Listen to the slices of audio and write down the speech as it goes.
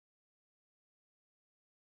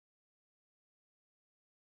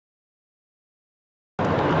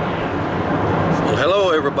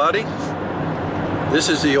everybody. This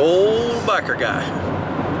is the old biker guy.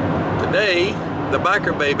 Today, the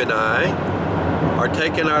biker babe and I are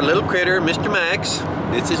taking our little critter, Mr. Max.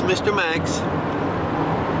 This is Mr. Max.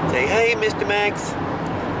 Say hey, Mr. Max.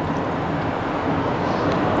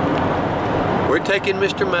 We're taking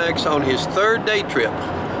Mr. Max on his third day trip.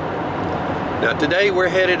 Now today we're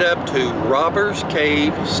headed up to Robbers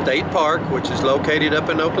Cave State Park, which is located up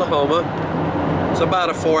in Oklahoma. It's about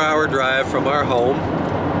a 4-hour drive from our home.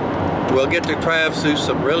 We'll get to drive through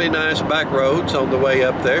some really nice back roads on the way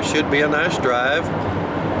up there. Should be a nice drive.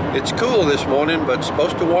 It's cool this morning, but it's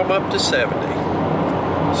supposed to warm up to 70.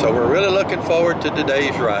 So we're really looking forward to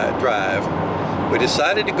today's drive. We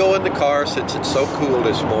decided to go in the car since it's so cool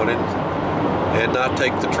this morning and not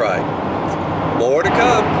take the trike. More to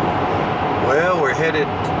come. Well, we're headed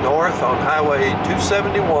north on Highway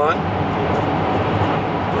 271.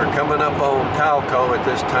 We're coming up on Talco at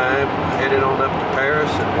this time, headed on up to Paris,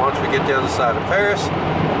 and once we get down the side of Paris,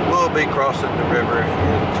 we'll be crossing the river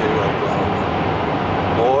into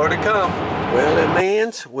Oklahoma. More to come. Well, it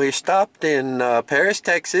means we stopped in Paris,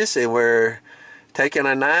 Texas, and we're taking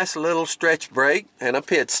a nice little stretch break and a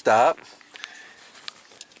pit stop.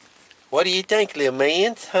 What do you think, little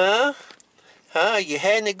mans, huh? Huh? You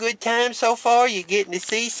having a good time so far? You getting to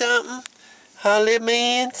see something? Huh, little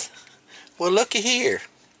mans? Well, looky here.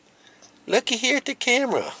 Looky here at the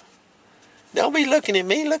camera. Don't be looking at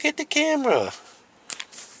me. Look at the camera.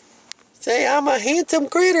 Say, I'm a handsome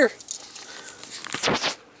critter.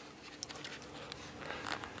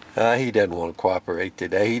 He doesn't want to cooperate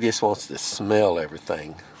today. He just wants to smell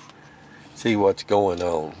everything. See what's going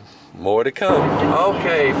on. More to come.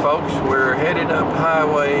 Okay, folks, we're headed up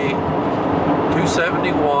Highway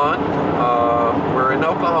 271. We're in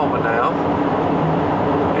Oklahoma now,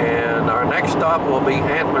 and our next stop will be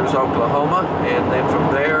Antlers, Oklahoma, and then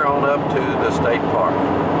from there on up to the state park.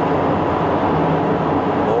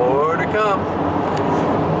 More to come.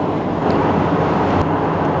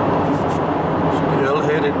 Still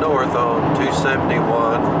headed north on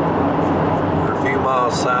 271. We're a few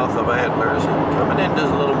miles south of Antlers and coming into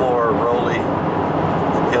a little more rolly,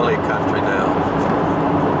 hilly country now.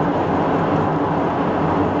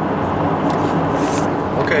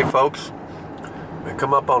 Okay, folks, we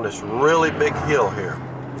come up on this really big hill here.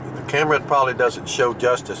 The camera probably doesn't show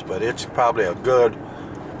justice, but it's probably a good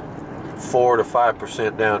 4 to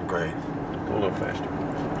 5% downgrade. Go a little faster.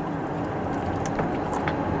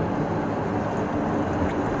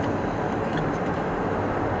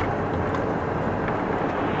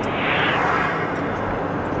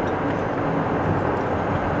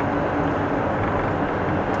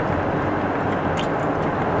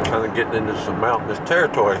 Getting into some mountainous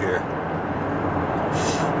territory here.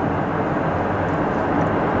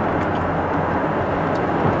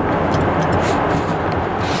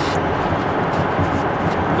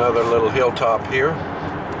 Another little hilltop here,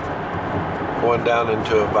 going down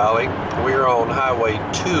into a valley. We're on Highway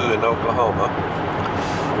 2 in Oklahoma.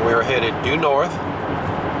 We're headed due north.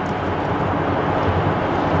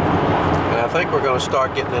 I think we're going to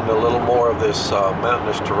start getting into a little more of this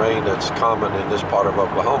mountainous terrain that's common in this part of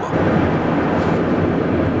Oklahoma.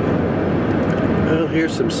 Well,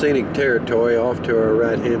 here's some scenic territory off to our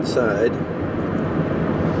right-hand side.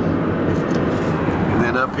 And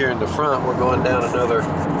then up here in the front, we're going down another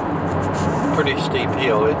pretty steep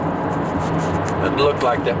hill. It doesn't look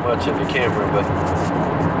like that much in the camera, but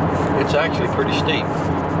it's actually pretty steep.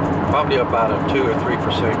 Probably about a 2 or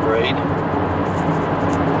 3% grade.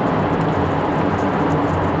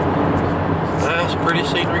 Pretty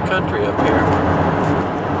scenery country up here.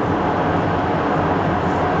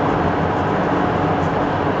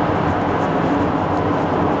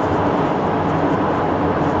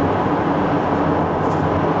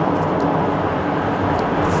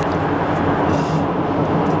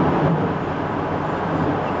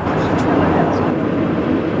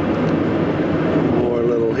 More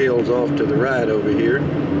little hills off to the right over here.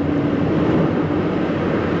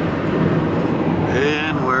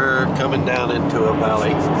 And we're coming down into a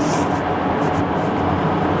valley.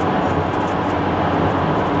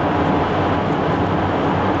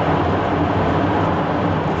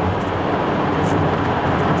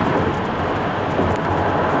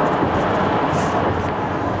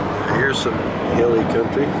 Here's some hilly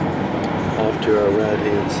country off to our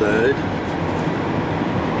right-hand side.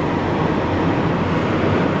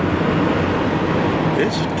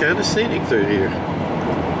 It's kind of scenic through here.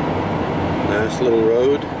 Nice little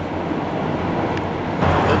road.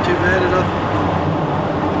 Not too bad at all.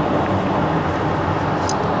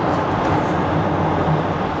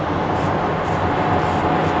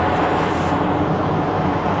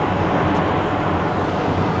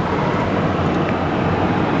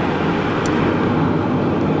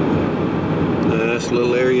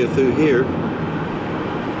 through here.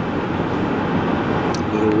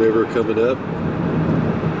 Little river coming up.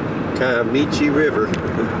 Kiamichi River. And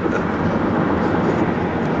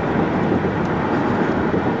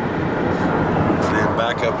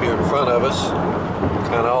back up here in front of us,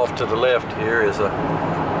 kind of off to the left here, is a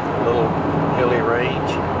little hilly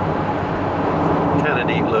range. Kind of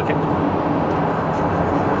neat looking.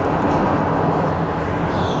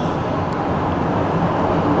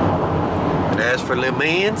 And as for Le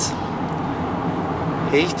Mans,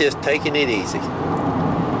 he's just taking it easy.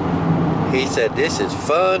 He said, "This is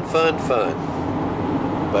fun, fun, fun.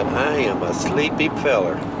 But I am a sleepy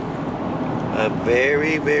feller. I'm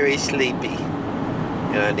very, very sleepy.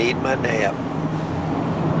 And I need my nap."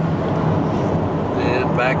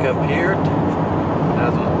 And back up here,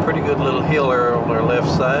 there's a pretty good little hill there on our left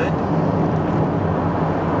side.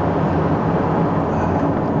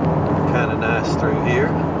 Kind of nice through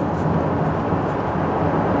here.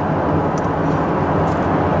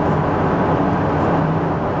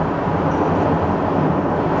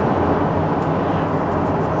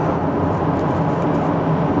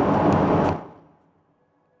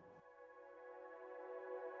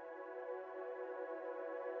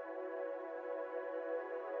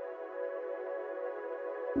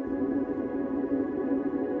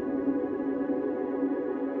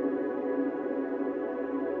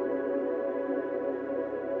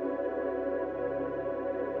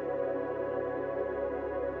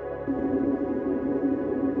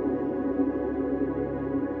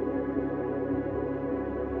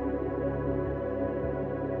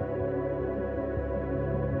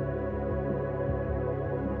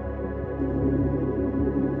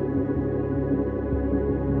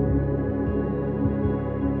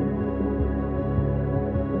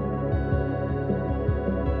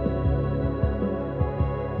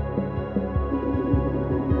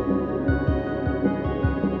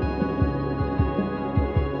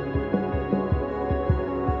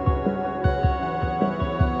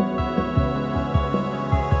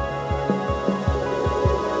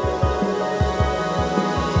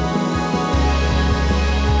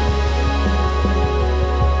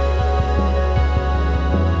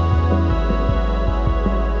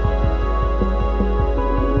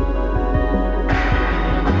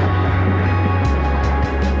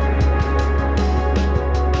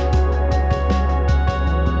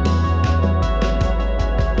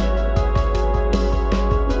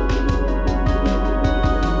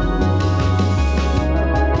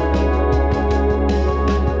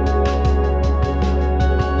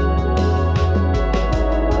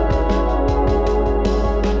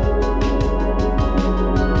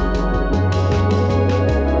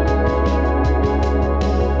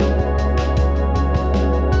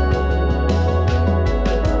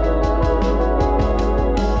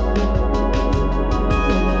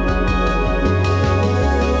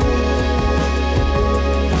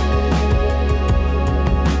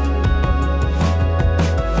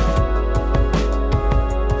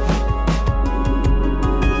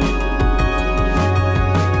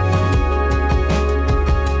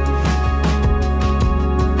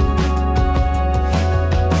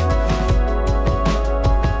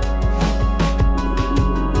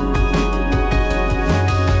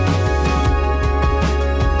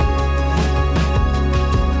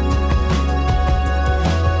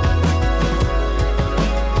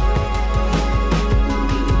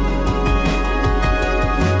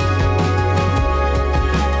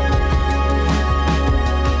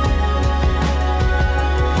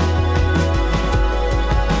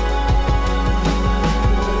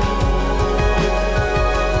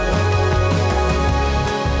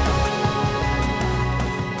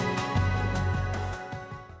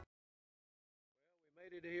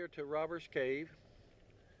 To Robbers Cave,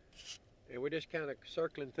 and we're just kind of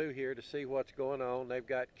circling through here to see what's going on. They've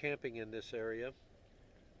got camping in this area,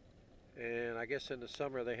 and I guess in the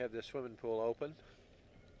summer they have this swimming pool open.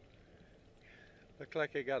 Looks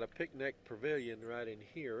like they got a picnic pavilion right in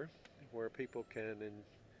here where people can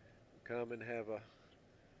come and have a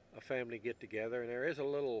family get together, and there is a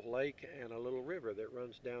little lake and a little river that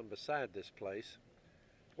runs down beside this place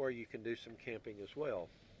where you can do some camping as well.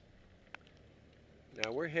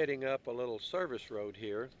 Now we're heading up a little service road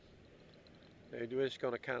here, and we're just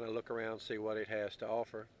going to kind of look around, see what it has to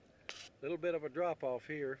offer. A little bit of a drop off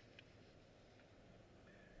here.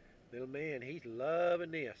 Little man, he's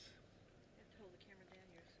loving this. Hold the camera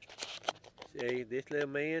down. See, this little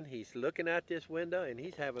man, he's looking out this window and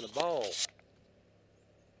he's having a ball.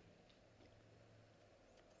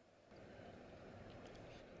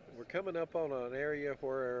 We're coming up on an area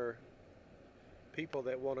where people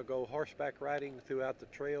that want to go horseback riding throughout the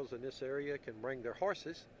trails in this area can bring their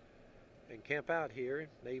horses, and camp out here.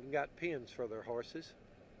 They even got pens for their horses.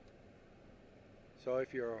 So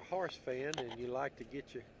if you're a horse fan and you like to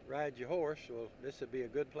ride your horse, well, this would be a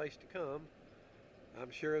good place to come.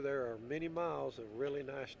 I'm sure there are many miles of really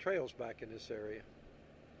nice trails back in this area.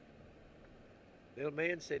 Little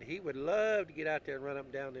man said he would love to get out there and run up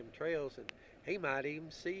and down them trails, and he might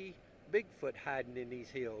even see Bigfoot hiding in these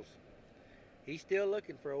hills. He's still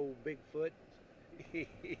looking for old Bigfoot.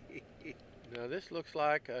 Now this looks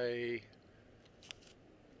like a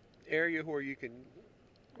area where you can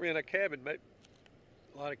rent a cabin.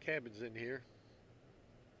 A lot of cabins in here.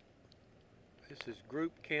 This is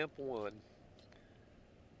Group Camp 1.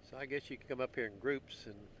 So I guess you can come up here in groups,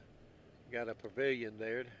 and you got a pavilion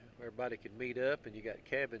there where everybody can meet up, and you got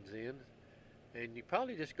cabins in. And you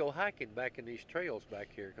probably just go hiking back in these trails back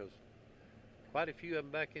here, because quite a few of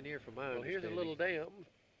them back in here from my understanding. Here's a little dam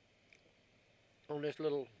on this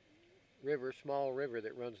little river, small river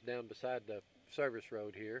that runs down beside the service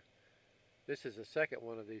road here. This is the second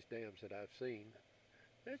one of these dams that I've seen.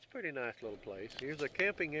 It's a pretty nice little place. Here's a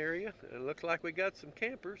camping area, and it looks like we got some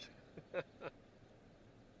campers.